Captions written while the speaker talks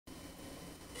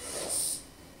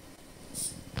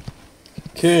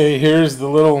Okay, here's the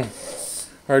little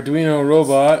Arduino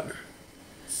robot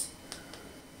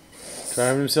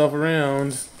driving himself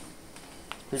around.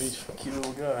 Pretty cute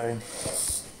little guy.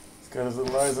 He's got his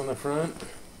little eyes on the front.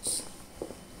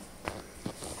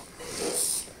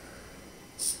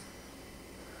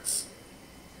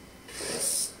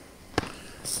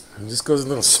 It just goes in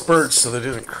little spurts so that it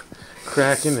doesn't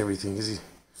crack into everything. Because if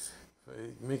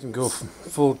I make him go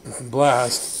full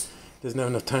blast, he doesn't have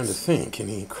enough time to think and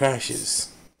he crashes.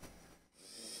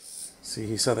 See,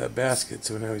 he saw that basket,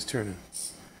 so now he's turning.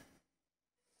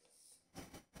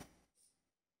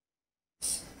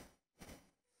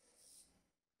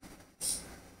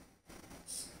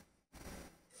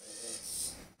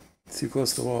 Too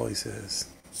close to the wall, he says.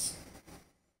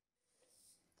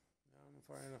 Now I'm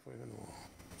far enough away from the wall.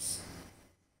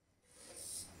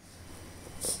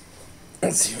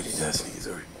 Let's see what he does when he's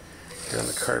over here on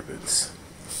the carpets.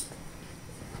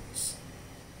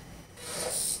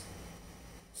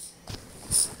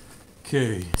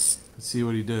 Okay, let's see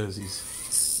what he does.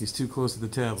 He's too close to the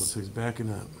tablet, so he's backing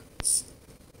up.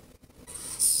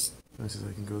 I says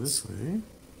I can go this way.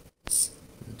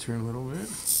 Turn a little bit.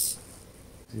 See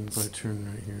if I turn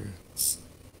right here.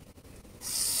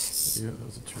 Yeah, that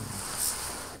was a turn.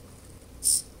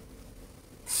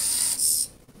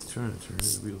 Trying to turn,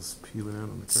 his wheels peeling out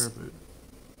on the carpet.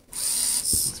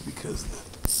 It's because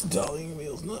the dollying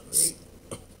wheel's not right.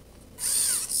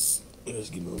 Let's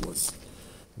give him a little more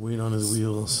weight on his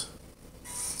wheels.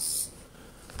 He's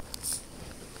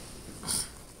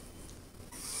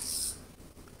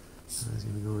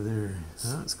gonna go over there.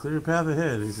 Oh, it's a clear path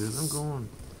ahead. He says, I'm going.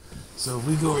 So if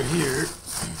we go over here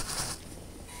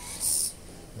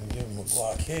and give him a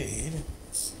blockade.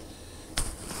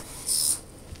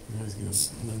 Now he's going to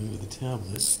run into the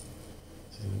tablet. So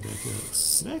he's going to back up.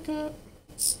 Back up!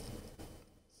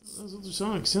 Those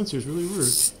ultrasonic sensors really work.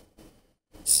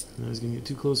 Now he's going to get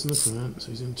too close in the front, so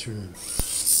he's going to turn.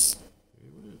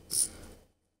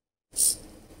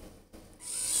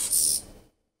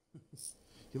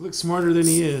 He looks smarter than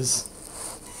he is.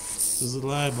 Those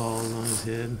little eyeballs on his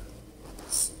head.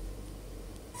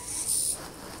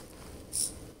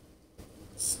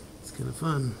 It's kind of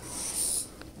fun.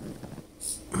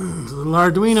 It's a little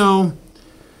Arduino.